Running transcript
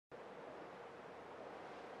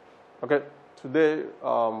Okay, today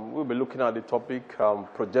we'll be looking at the topic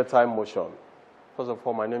projectile motion. First of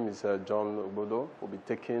all, my name is John Obodo. We'll be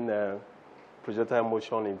taking projectile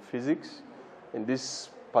motion in physics. In this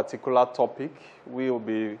particular topic, we will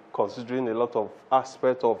be considering a lot of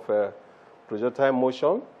aspects of projectile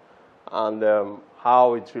motion and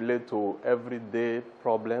how it relates to everyday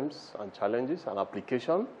problems and challenges and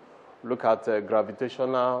application. Look at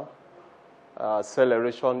gravitational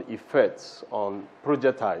acceleration effects on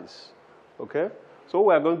projectiles. Okay, so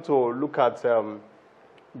we are going to look at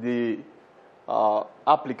the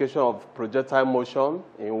application of projectile motion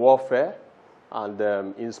in warfare and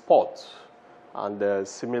in sports and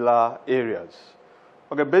similar areas.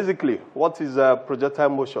 Okay, basically, what is projectile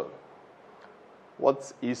motion?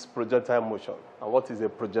 What is projectile motion and what is a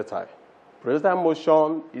projectile? Projectile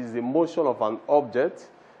motion is the motion of an object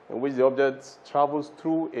in which the object travels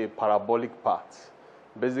through a parabolic path.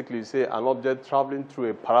 Basically, you say an object traveling through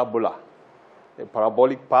a parabola. A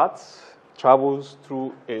parabolic path travels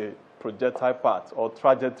through a projectile path or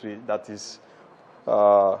trajectory that is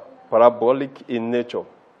parabolic in nature.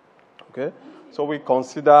 Okay, so we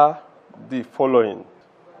consider the following.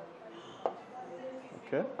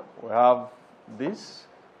 Okay, we have this,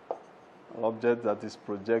 an object that is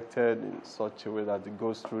projected in such a way that it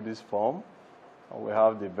goes through this form. And we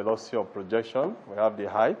have the velocity of projection, we have the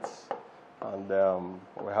height, and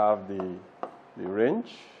we have the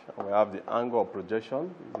range, and we have the angle of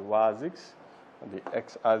projection, the y-axis, and the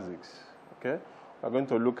x-axis. Okay, we're going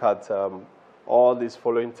to look at all these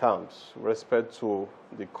following terms with respect to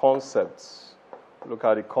the concepts. Look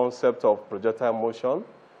at the concept of projectile motion,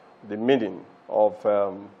 the meaning of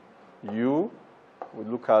U. We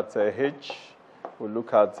look at H. We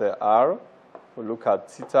look at R. We look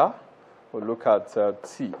at theta. We look at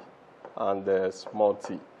t and small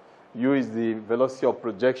t. U is the velocity of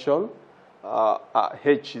projection.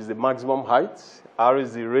 H is the maximum height. R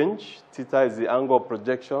is the range. Theta is the angle of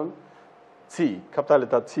projection. T, capital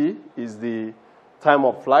letter T, is the time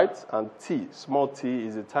of flight. And t, small t,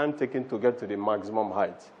 is the time taken to get to the maximum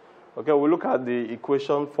height. Okay, we'll look at the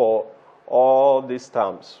equation for all these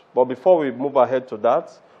terms. But before we move ahead to that,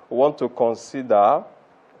 we want to consider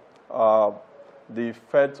the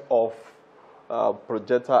effect of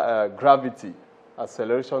projectile gravity,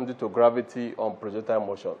 acceleration due to gravity on projectile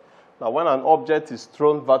motion. Now, when an object is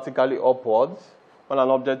thrown vertically upwards,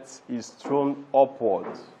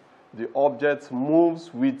 the object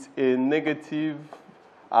moves with a negative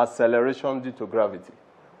acceleration due to gravity.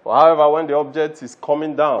 But however, when the object is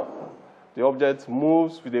coming down, the object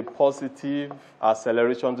moves with a positive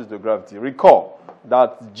acceleration due to gravity. Recall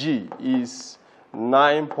that g is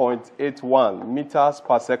 9.81 meters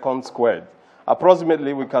per second squared.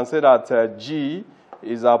 Approximately, we can say that g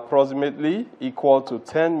is approximately equal to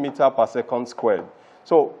 10 meters per second squared.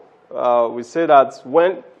 So we say that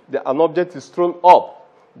when an object is thrown up,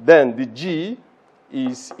 then the g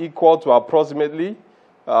is equal to approximately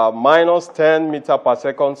minus 10 meters per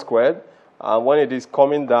second squared. And when it is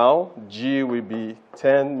coming down, g will be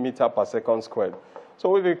 10 meters per second squared.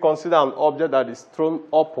 So if we consider an object that is thrown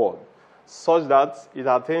upward, such that it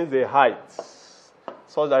attains a height,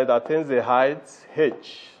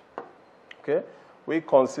 h. Okay? We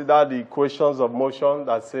consider the equations of motion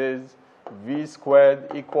that says v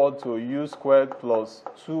squared equal to u squared plus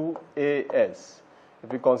 2as.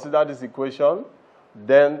 If we consider this equation,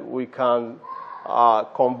 then we can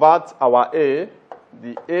convert our a,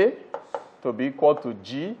 the a to be equal to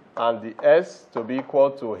g, and the s to be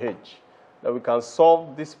equal to h. Then we can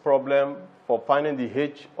solve this problem for finding the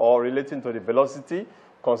h or relating to the velocity,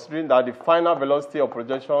 considering that the final velocity of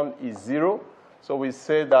projection is 0. So we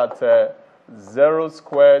say that 0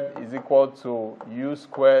 squared is equal to u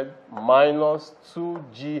squared minus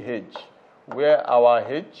 2gh, where our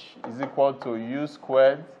h is equal to u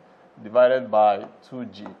squared divided by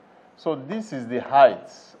 2g. So this is the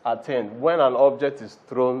height attained when an object is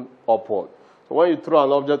thrown upward. So when you throw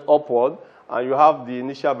an object upward and you have the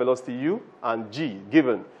initial velocity u and g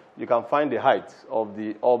given, you can find the height of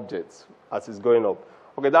the object as it's going up.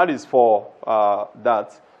 Okay, that is for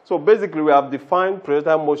that. So basically, we have defined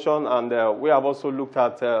projectile motion, and we have also looked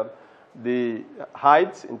at the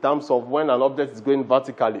height in terms of when an object is going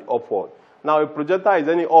vertically upward. Now, a projectile is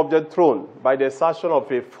any object thrown by the exertion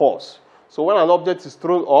of a force. So when an object is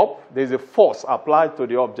thrown up, there is a force applied to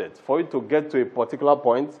the object for it to get to a particular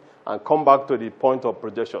point and come back to the point of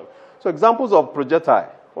projection. So examples of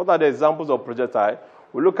projectile. What are the examples of projectile?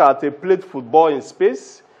 We look at a played football in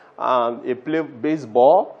space and a played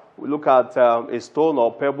baseball. We look at a stone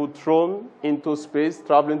or pebble thrown into space,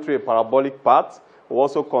 traveling through a parabolic path. We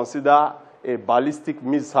also consider a ballistic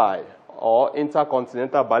missile or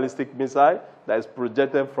intercontinental ballistic missile that is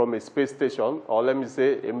projected from a space station, or let me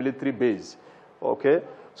say a military base. Okay,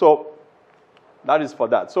 so that is for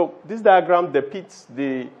that. So this diagram depicts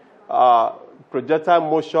the projectile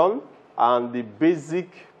motion and the basic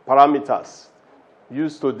parameters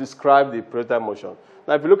used to describe the projectile motion.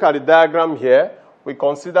 Now, if you look at the diagram here, we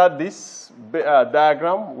consider this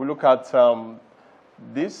diagram. We look at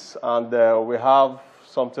this, and we have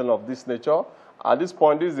something of this nature. At this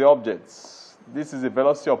point, this is the object. This is the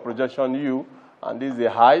velocity of projection u, and this is the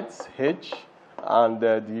height h, and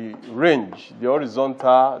the range, the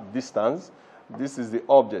horizontal distance. This is the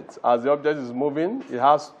object. As the object is moving, it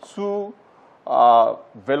has two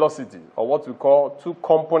velocity, or what we call two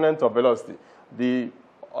components of velocity. The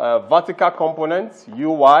vertical component,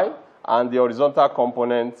 uy, and the horizontal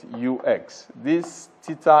component, ux. This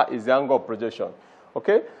theta is the angle of projection.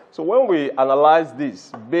 Okay? So when we analyze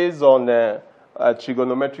this based on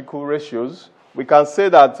trigonometrical ratios, we can say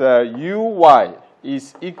that uy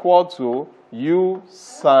is equal to u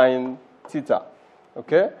sine theta.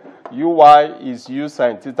 Okay? Uy is u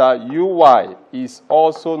sine theta. Uy is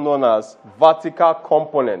also known as vertical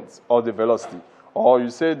component of the velocity, or you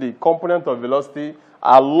say the component of velocity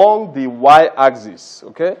along the y-axis.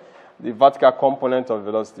 Okay? The vertical component of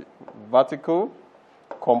velocity. Vertical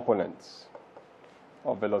component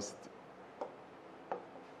of velocity.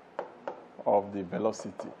 Of the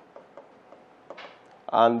velocity.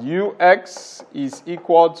 And ux is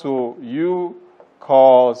equal to u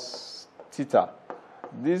cos theta.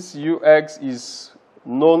 This ux is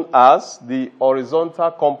known as the horizontal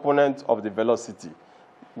component of the velocity,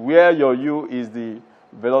 where your u is the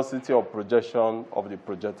velocity of projection of the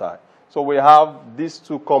projectile. So we have these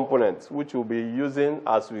two components, which we'll be using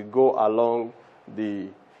as we go along the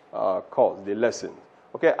course, the lesson.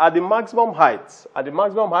 Okay, at the maximum height,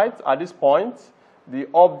 at this point, the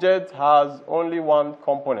object has only one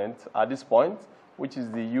component at this point, which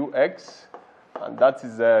is the ux, and that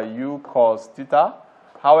is u cos theta.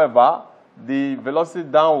 However, the velocity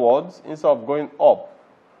downwards, instead of going up,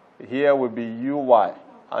 here will be uy,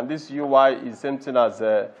 and this uy is same thing as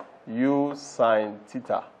u sine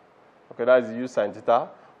theta. Okay, that is u sine theta,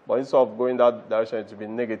 but instead of going that direction, it will be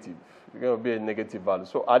negative. It's going to be a negative value.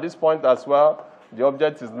 So at this point as well, the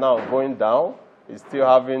object is now going down. It's still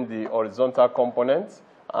having the horizontal component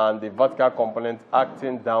and the vertical component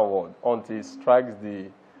acting downward until it strikes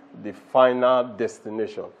the final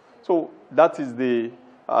destination. So that is the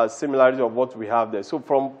similarity of what we have there. So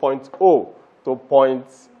from point O to point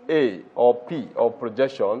A, or P, or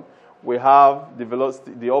projection, we have the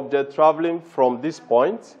velocity, the object traveling from this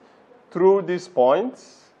point through this point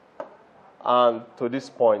and to this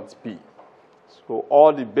point P. So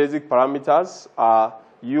all the basic parameters are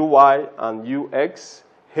uy and ux,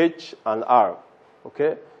 h and r.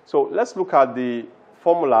 Okay? So let's look at the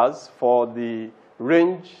formulas for the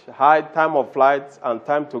range, height, time of flight, and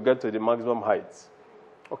time to get to the maximum height.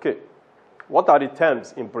 Okay. What are the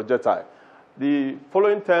terms in projectile? The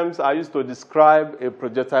following terms are used to describe a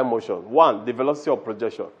projectile motion. One, the velocity of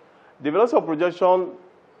projection. The velocity of projection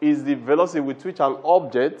is the velocity with which an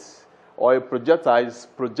object or a projectile is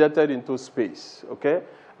projected into space. Okay?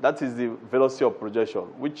 That is the velocity of projection,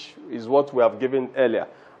 which is what we have given earlier.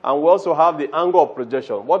 And we also have the angle of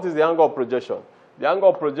projection. What is the angle of projection? The angle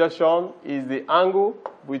of projection is the angle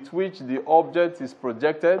with which the object is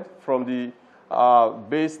projected from the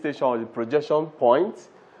base station or the projection point,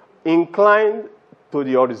 inclined to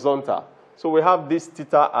the horizontal. So we have this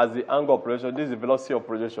theta as the angle of projection. This is the velocity of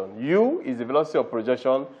projection. U is the velocity of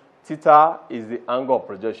projection. Theta is the angle of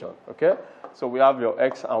projection. Okay? So we have your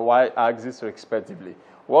x and y axis respectively.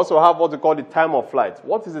 We also have what we call the time of flight.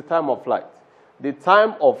 What is the time of flight? The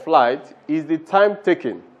time of flight is the time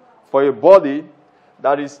taken for a body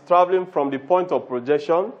that is traveling from the point of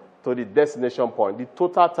projection to the destination point. The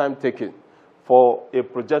total time taken for a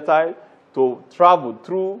projectile to travel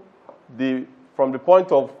through from the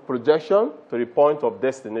point of projection to the point of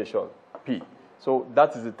destination, P. So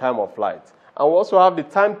that is the time of flight. And we also have the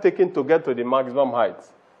time taken to get to the maximum height.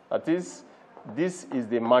 That is, this is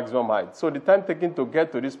the maximum height. So the time taken to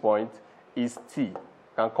get to this point is T. You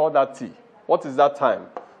can call that T. What is that time?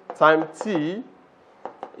 Time T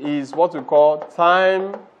is what we call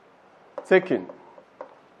time taken.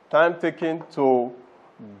 Time taken to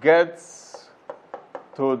get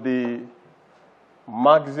to the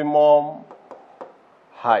maximum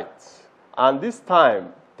height. And this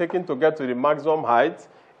time taken to get to the maximum height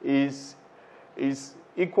is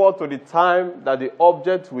equal to the time that the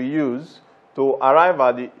object will use to arrive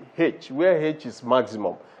at the h, where h is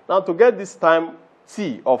maximum. Now, to get this time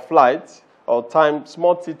t of flight, or time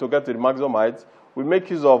small t to get to the maximum height, we make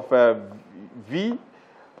use of V.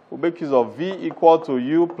 We make use of V equal to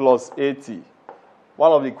U plus AT,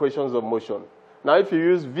 one of the equations of motion. Now, if you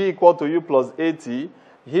use V equal to U plus AT,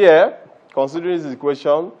 here, considering this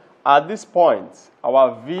equation, at this point,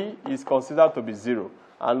 our V is considered to be 0,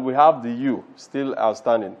 and we have the U still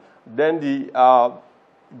outstanding. Then the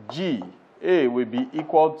G, A, will be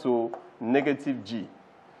equal to negative G.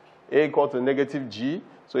 A equal to negative G.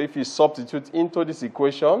 So if you substitute into this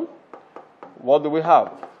equation, what do we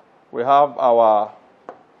have? We have our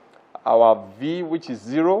V, which is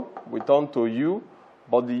 0, we turn to U,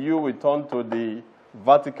 but the U will turn to the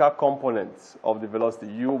vertical components of the velocity,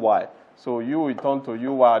 Uy. So U will turn to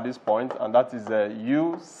Uy at this point, and that is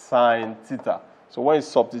U sine theta. So when you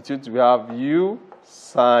substitute, we have U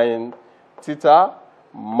sine theta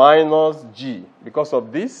minus G. Because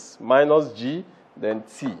of this, minus G, then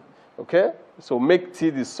T. Okay? So make T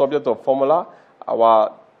the subject of formula.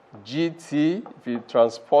 Our GT, if you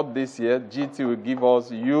transport this here, GT will give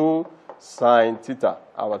us U sine theta.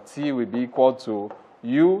 Our T will be equal to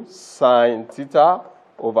U sine theta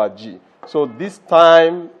over G. So this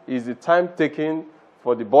time is the time taken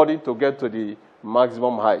for the body to get to the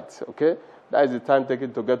maximum height. Okay? That is the time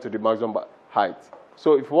taken to get to the maximum height.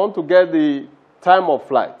 So if you want to get the time of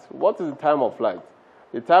flight, what is the time of flight?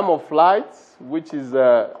 The time of flight, which is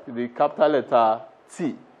the capital letter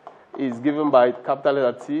T, is given by capital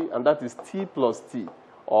letter T, and that is T plus T,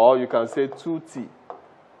 or you can say 2T.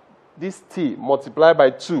 This T multiplied by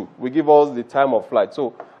 2 will give us the time of flight.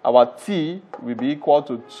 So our T will be equal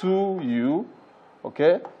to 2U,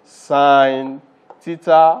 okay, sine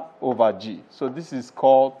theta over G. So this is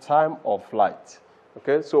called time of flight.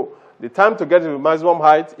 Okay, so the time to get to the maximum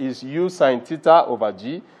height is U sine theta over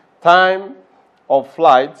G. Time of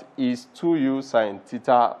flight is 2U sine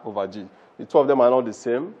theta over G. The two of them are not the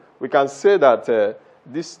same. We can say that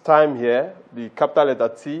this time here, the capital letter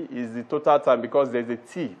T, is the total time because there's a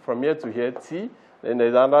T from here to here, T, then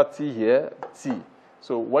there's another T here, T.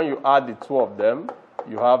 So when you add the two of them,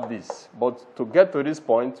 you have this. But to get to this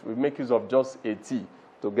point, we make use of just a T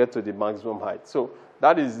to get to the maximum height. So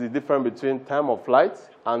that is the difference between time of flight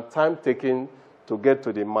and time taken to get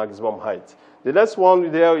to the maximum height. The next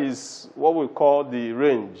one there is what we call the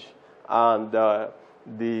range and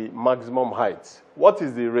the maximum height. What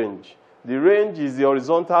is the range? The range is the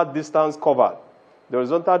horizontal distance covered. The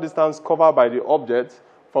horizontal distance covered by the object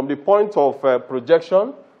from the point of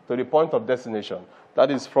projection to the point of destination.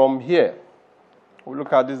 That is from here. We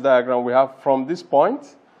look at this diagram. We have from this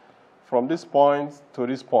point to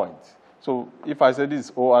this point. So if I say this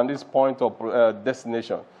is O and this point of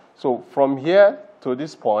destination. So from here to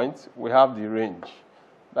this point, we have the range.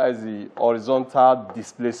 That is the horizontal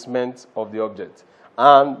displacement of the object.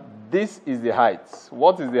 And this is the height.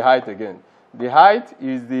 What is the height again? The height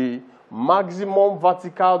is the maximum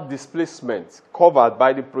vertical displacement covered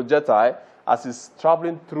by the projectile as it's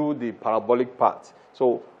traveling through the parabolic path.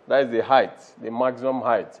 So that is the height, the maximum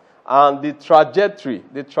height. And the trajectory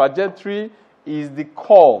is the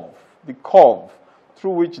curve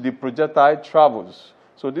through which the projectile travels.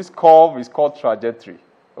 So this curve is called trajectory.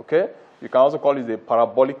 Okay? You can also call it the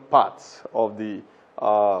parabolic path of the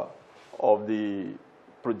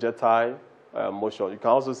projectile motion. You can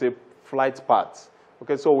also say flight path.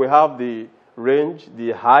 Okay, so we have the range,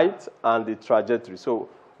 the height, and the trajectory. So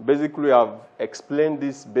basically, I've explained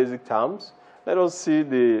these basic terms. Let us see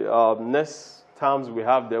the next terms we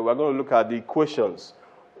have there. We're going to look at the equations.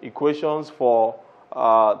 Equations for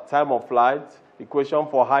time of flight, equation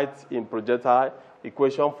for height in projectile,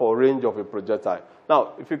 equation for range of a projectile.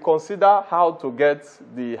 Now, if you consider how to get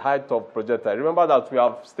the height of projectile, remember that we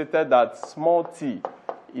have stated that small t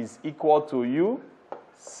is equal to U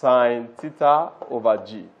sine theta over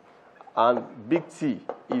G, and big T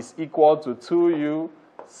is equal to 2U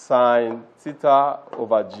sine theta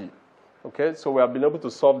over G. Okay, so we have been able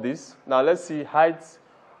to solve this. Now, let's see height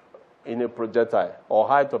in a projectile or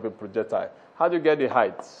height of a projectile. How do you get the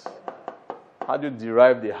height? How do you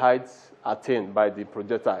derive the height attained by the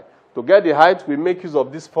projectile? To get the height, we make use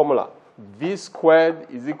of this formula. V squared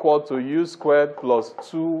is equal to U squared plus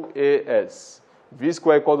 2AS. V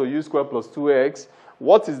squared equal to U squared plus 2AX.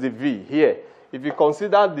 What is the V here? If you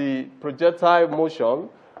consider the projectile motion,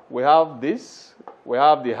 we have this. We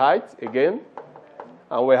have the height again.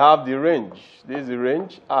 And we have the range. This is the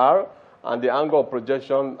range, R, and the angle of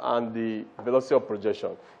projection and the velocity of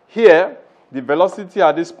projection. Here, the velocity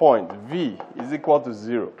at this point, V, is equal to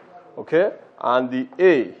 0. Okay? And the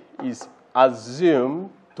A is assumed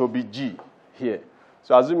to be G here.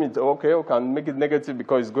 So assume it, okay, we can make it negative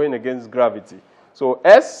because it's going against gravity. So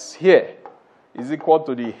S here is equal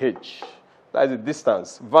to the H. That is the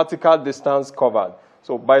distance, vertical distance covered.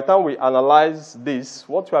 So by the time we analyze this,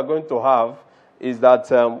 what we are going to have is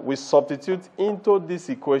that we substitute into this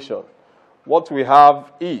equation. What we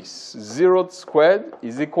have is 0 squared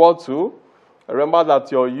is equal to, remember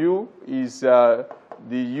that your u is the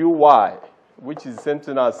uy, which is the same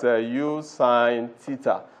thing as u sine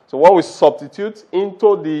theta. So when we substitute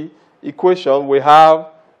into the equation, we have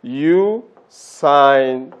u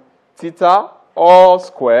sine theta all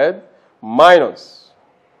squared minus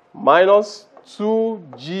 2gh.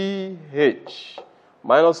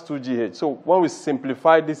 Minus 2gh. So when we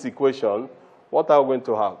simplify this equation, what are we going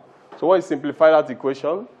to have? So when we simplify that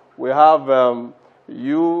equation, we have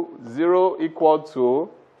u0 equal to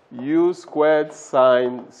u squared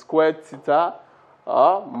sine squared theta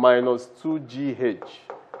minus 2gh.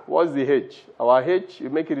 What's the h? Our h, you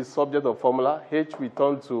make it the subject of formula. H we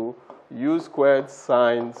turn to u squared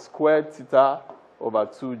sine squared theta over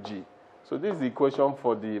 2g. So this is the equation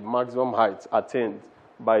for the maximum height attained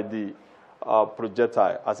by the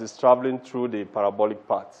projectile as it's traveling through the parabolic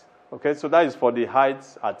path. Okay, so that is for the height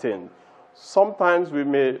attained. Sometimes we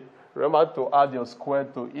may remember to add your square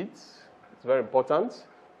to it. It's very important,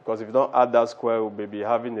 because if you don't add that square, we may be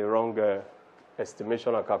having a wrong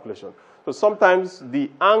estimation or calculation. So sometimes the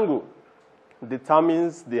angle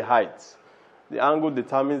determines the height. The angle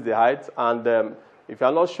determines the height, and if you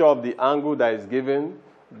are not sure of the angle that is given,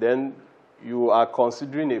 then you are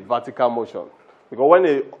considering a vertical motion.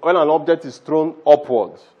 Because when an object is thrown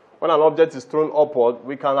upward,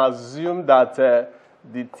 we can assume that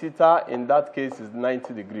the theta in that case is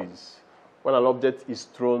 90 degrees. When an object is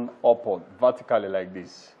thrown upward, vertically like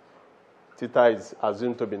this, theta is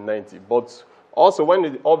assumed to be 90. But also when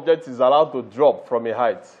the object is allowed to drop from a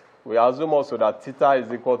height, we assume also that theta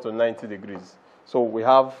is equal to 90 degrees. So we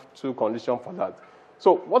have two conditions for that.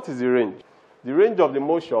 So what is the range? The range of the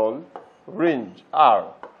motion, range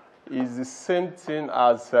R, is the same thing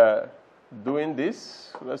as doing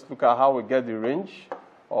this. Let's look at how we get the range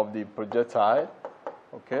of the projectile.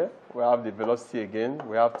 Okay, we have the velocity again.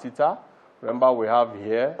 We have theta. Remember, we have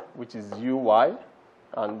here, which is uy,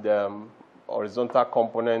 and horizontal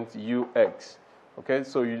component ux. Okay,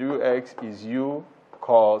 so ux is u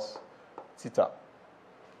cos theta.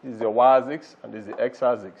 This is the y-axis, and this is the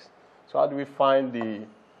x-axis. So how do we find the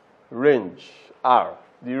range R?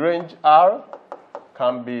 The range R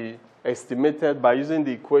can be estimated by using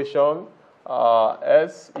the equation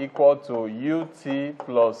S equal to ut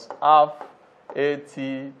plus half at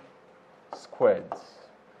squared.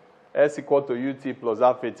 S equal to ut plus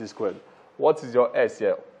half at squared. What is your S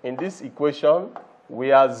here? In this equation,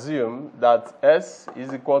 we assume that S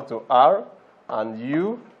is equal to R and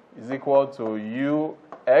U is equal to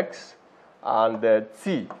ux, and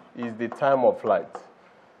T is the time of flight.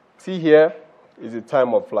 T here is the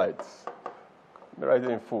time of flight. Let me write it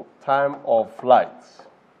in full. Time of flight.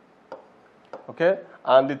 Okay?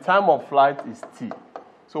 And the time of flight is T.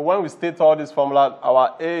 So when we state all this formula,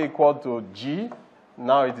 our A equal to G,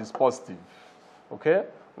 now it is positive. Okay?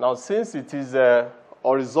 Now since it is a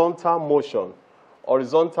horizontal motion,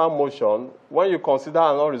 when you consider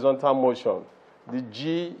an horizontal motion, the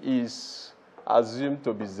G is assumed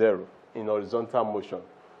to be 0 in horizontal motion.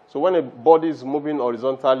 So when a body is moving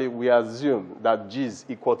horizontally, we assume that G is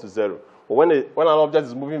equal to 0. But when an object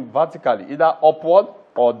is moving vertically, either upward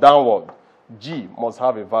or downward, G must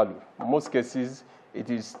have a value. In most cases, it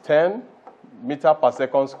is 10 meters per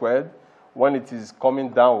second squared when it is coming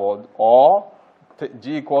downward, or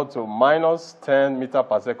G equal to minus 10 meters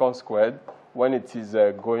per second squared when it is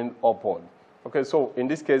going upward. Okay, so in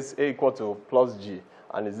this case, A equal to plus G,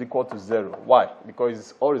 and is equal to 0. Why? Because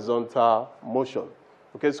it's horizontal motion.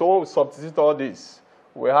 Okay, so when we substitute all this,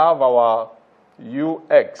 we have our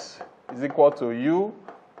ux is equal to u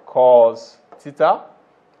cos theta,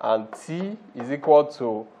 and T is equal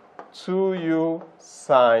to 2u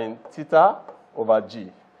sine theta over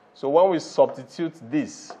G. So when we substitute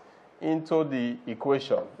this into the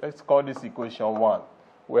equation, let's call this equation 1,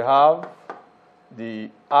 we have the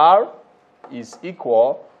R is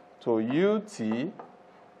equal to ut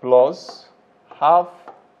plus half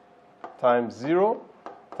times 0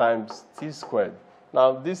 times t squared.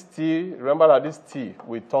 Now this t, remember that this t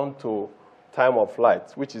we turn to time of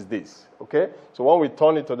flight, which is this. Okay? So when we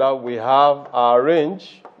turn it to that, we have our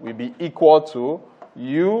range will be equal to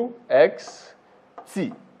ux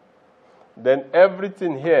t. Then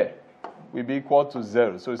everything here will be equal to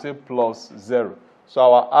 0. So we say plus 0. So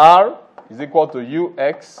our R is equal to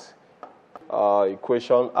ux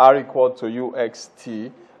equation, R equal to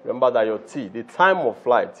uxt. Remember that your t, the time of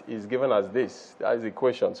flight, is given as this. That is the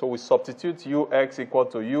equation. So we substitute ux equal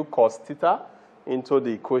to u cos theta into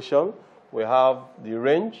the equation. we have the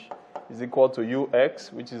range is equal to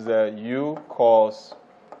ux, which is u cos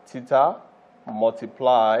theta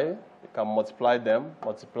multiply, you can multiply them,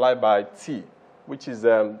 multiply by t, which is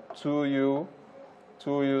 2u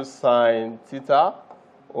sine theta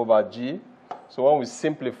over g. So when we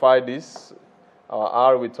simplify this, our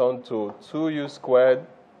r will turn to 2u squared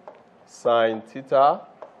sine theta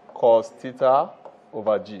cos theta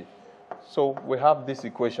over g. So we have this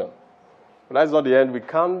equation. But that's not the end. We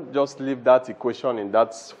can't just leave that equation in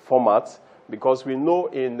that format, because we know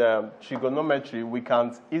in trigonometry we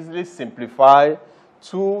can easily simplify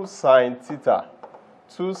 2 sine theta.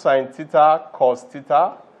 2 sine theta cos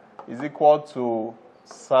theta is equal to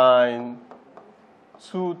sine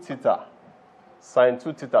 2 theta. Sine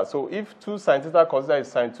 2 theta. So if 2 sine theta cos theta is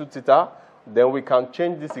sine 2 theta, then we can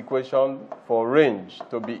change this equation for range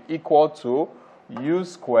to be equal to u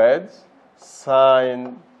squared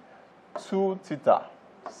sine 2 theta.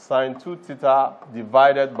 Sine 2 theta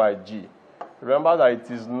divided by g. Remember that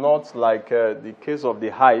it is not like the case of the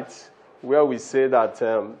height, where we say that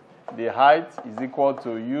the height is equal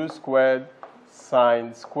to u squared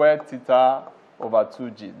sine squared theta over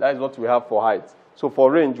 2g. That is what we have for height. So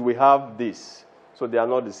for range, we have this. So they are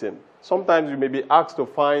not the same. Sometimes you may be asked to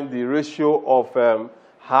find the ratio of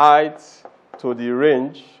height to the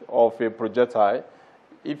range of a projectile.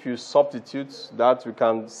 If you substitute that, we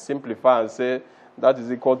can simplify and say that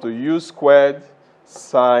is equal to u squared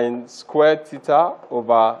sine squared theta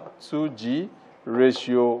over 2g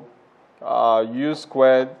ratio u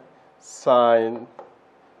squared sine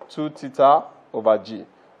 2 theta over g.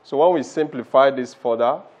 So when we simplify this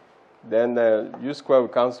further, then u squared we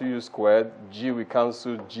cancel u squared, g we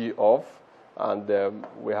cancel g off, and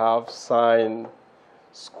we have sine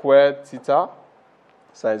squared theta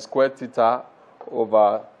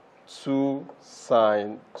over 2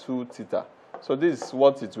 sine 2 theta. So this is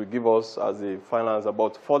what it will give us as a final answer.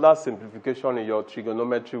 But further simplification in your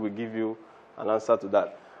trigonometry will give you an answer to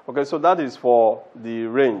that. Okay, so that is for the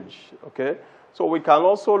range. Okay, so we can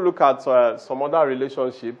also look at some other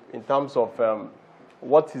relationship in terms of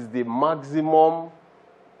what is the maximum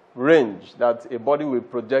range that a body will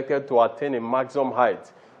project to attain a maximum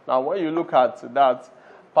height. Now, when you look at that,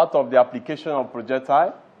 part of the application of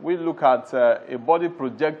projectile, we look at a body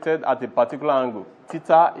projected at a particular angle,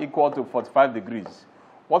 theta equal to 45 degrees.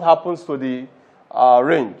 What happens to the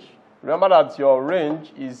range? Remember that your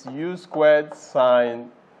range is u squared sine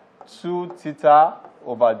 2 theta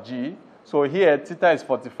over g. So here, theta is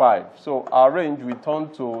 45. So our range will turn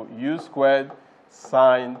to u squared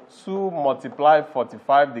sine 2 multiply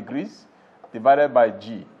 45 degrees divided by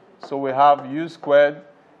g. So we have u squared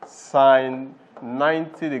sine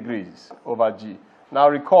 90 degrees over g. Now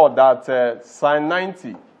recall that sine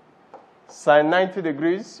 90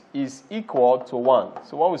 degrees is equal to 1.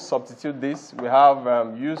 So when we substitute this, we have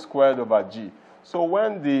u squared over g. So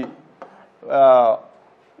when the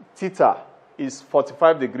theta is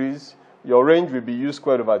 45 degrees, your range will be u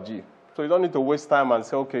squared over g. So you don't need to waste time and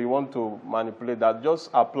say, okay, you want to manipulate that. Just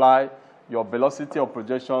apply your velocity of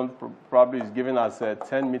projection, probably is given as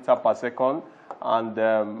 10 meters per second,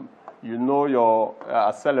 and you know your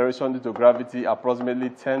acceleration due to gravity, approximately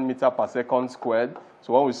 10 meters per second squared.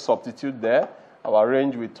 So when we substitute there, our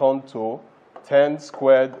range will turn to 10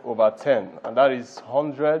 squared over 10, and that is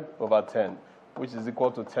 100 over 10, which is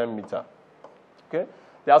equal to 10 meters. Okay?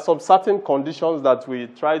 There are some certain conditions that we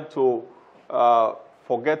try to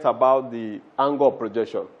forget about the angle of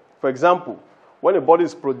projection. For example, when a body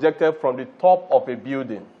is projected from the top of a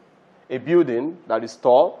building that is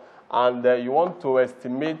tall, and you want to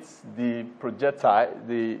estimate the projectile,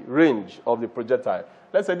 the range of the projectile.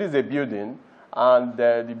 Let's say this is a building, and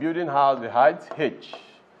the building has a height h.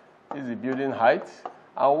 This is the building height.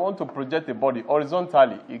 I want to project a body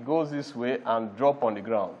horizontally. It goes this way and drop on the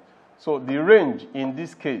ground. So the range in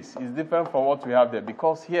this case is different from what we have there,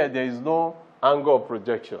 because here there is no angle of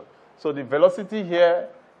projection. So the velocity here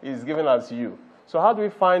is given as u. So how do we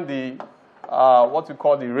find the what we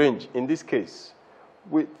call the range in this case?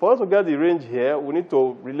 For us to get the range here, we need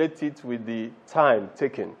to relate it with the time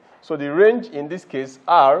taken. So the range in this case,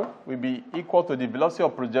 r, will be equal to the velocity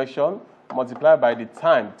of projection multiplied by the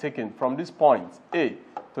time taken from this point A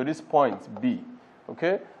to this point B.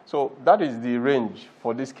 Okay? So that is the range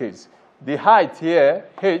for this case. The height here,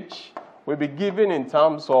 h, will be given in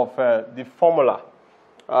terms of the formula.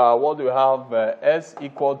 What do we have? S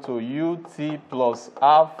equal to ut plus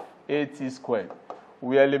half at squared.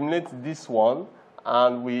 We eliminate this one,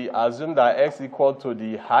 and we assume that x equal to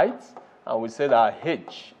the height, and we say that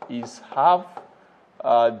h is half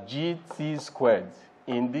gt squared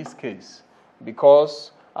in this case,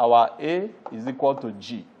 because our a is equal to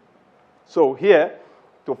g. So here,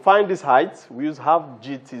 to find this height, we use half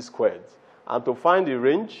gt squared. And to find the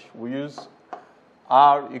range, we use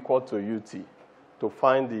r equal to ut to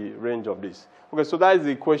find the range of this. Okay, so that is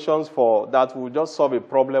the equations for that. We'll just solve a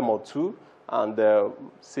problem or two and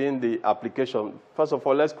seeing the application. First of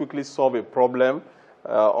all, let's quickly solve a problem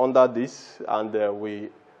under this, and we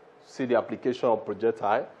see the application of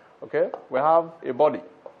projectile. Okay, we have a body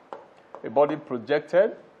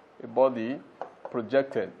projected,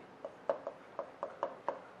 projected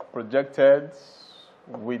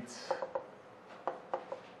with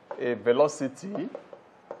a velocity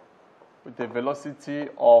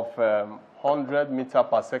of 100 meters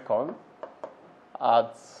per second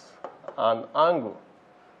at an angle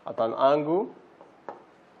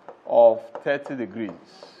of 30 degrees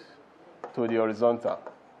to the horizontal.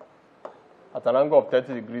 At an angle of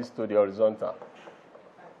 30 degrees to the horizontal.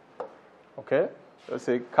 Okay? Let's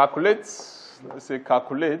say calculate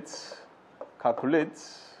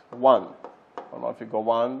Roman figure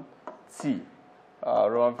 1, T,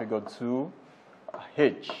 Roman figure 2,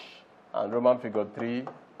 H, and Roman figure 3,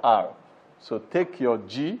 R. So take your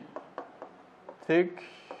G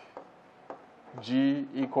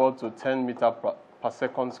equal to 10 meters per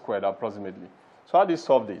second squared approximately. So how do you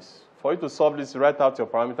solve this? For you to solve this, write out your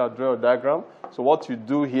parameter, draw your diagram. So what you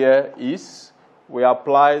do here is we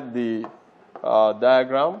apply the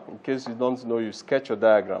diagram. In case you don't know, you sketch your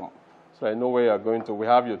diagram. So I know where you are going to. We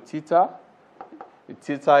have your theta. The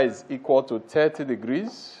theta is equal to 30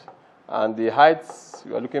 degrees. And the height,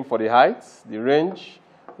 we are looking for the height. The range,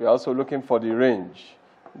 we are also looking for the range.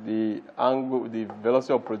 The angle, the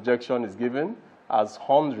velocity of projection is given as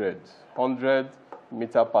 100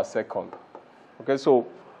 meters per second. Okay, so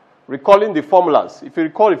recalling the formulas. If you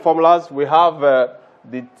recall the formulas, we have the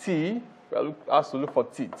T. We have to look for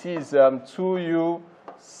T. T is 2u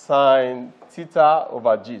sine theta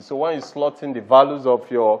over g. So when you slot in the values of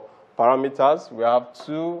your parameters, we have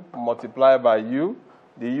 2 multiplied by u.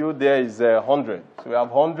 The u there is 100. So we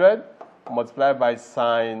have 100 multiplied by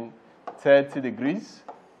sine 30 degrees,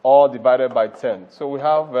 all divided by 10. So we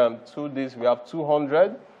have we have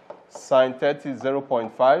 200. Sine 30 is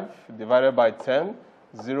 0.5 divided by 10.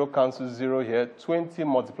 0 cancels 0 here. 20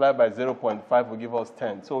 multiplied by 0.5 will give us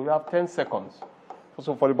 10. So we have 10 seconds.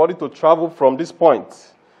 So for the body to travel from this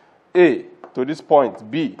point A to this point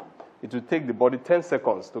B, it will take the body 10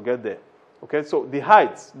 seconds to get there. Okay, so the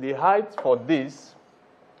height for this,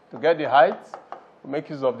 to get the height, we make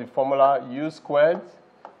use of the formula u squared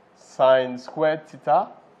sine squared theta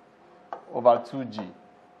over 2g.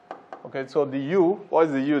 Okay, so the u, what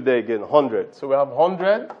is the u there again? 100. So we have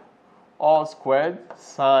 100 all squared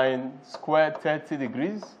sine squared 30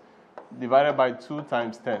 degrees divided by 2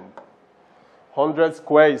 times 10. 100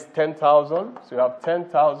 squared is 10,000. So you have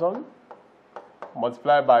 10,000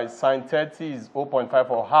 multiplied by sine 30 is 0.5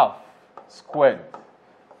 or half squared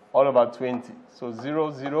all over 20. So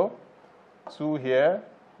 0, 0, 2 here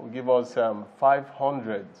will give us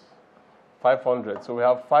 500. 500. So we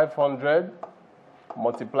have 500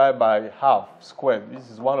 multiplied by half squared. This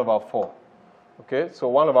is 1 over 4. Okay, so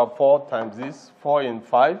 1 over 4 times this, 4 in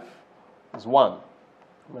 5 is 1.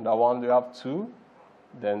 And that one, we have 2,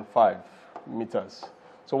 then 5 meters.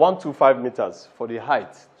 So 125 meters for the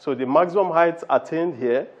height. So the maximum height attained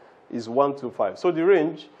here is 125. So the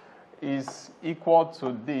range is equal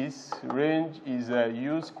to this. Range is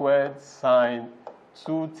u squared sine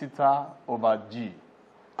 2 theta over g.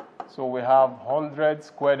 So we have 100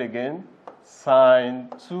 squared again, sine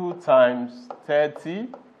 2 times 30,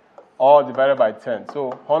 all divided by 10. So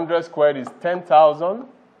 100 squared is 10,000,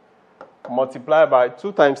 multiplied by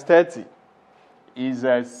 2 times 30 is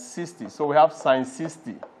 60. So we have sine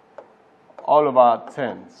 60 all over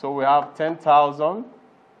 10. So we have 10,000.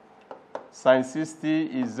 Sine 60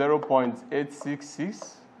 is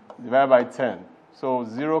 0.866 divided by 10. So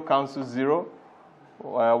 0 cancels 0.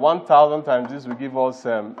 1,000 times this will give us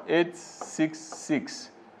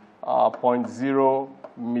 866.0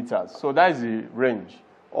 meters. So that is the range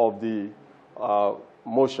of the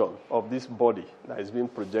motion of this body that is being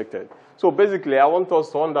projected. So basically, I want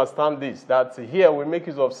us to understand this, that here we make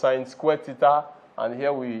use of sine squared theta, and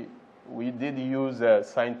here we did use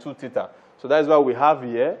sine 2 theta. So that's why we have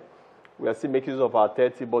here, we are still making use of our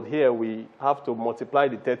 30, but here we have to multiply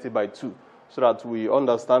the 30 by 2 so that we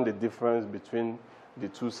understand the difference between the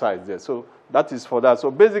two sides there. So that is for that.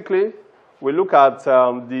 So basically, we look at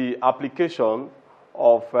the application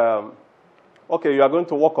of, okay, you are going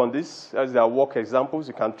to work on this as their work examples.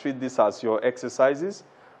 You can treat this as your exercises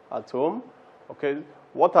at home. Okay,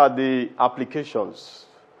 what are the applications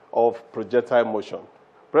of projectile motion?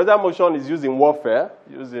 Projectile motion is used in warfare,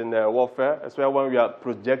 especially when we are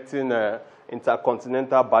projecting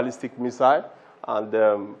intercontinental ballistic missile. And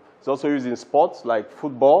it's also used in sports like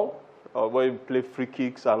football, where you play free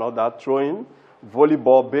kicks and all that, throwing,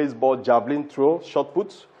 volleyball, baseball, javelin throw, shot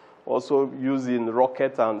put. Also used in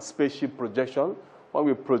rocket and spaceship projection. When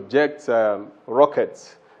we project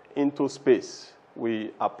rockets into space,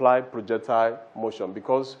 we apply projectile motion,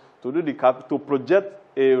 because to project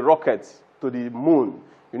a rocket to the moon,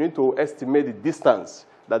 you need to estimate the distance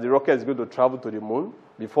that the rocket is going to travel to the moon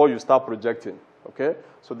before you start projecting, okay?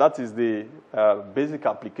 So that is the basic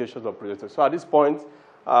applications of projectile. So at this point,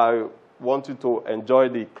 I want you to enjoy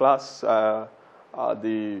the class,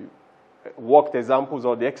 the worked examples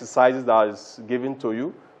or the exercises that is given to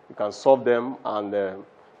you. You can solve them and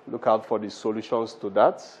look out for the solutions to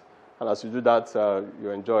that. And as you do that,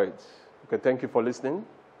 you enjoy it. Okay, thank you for listening.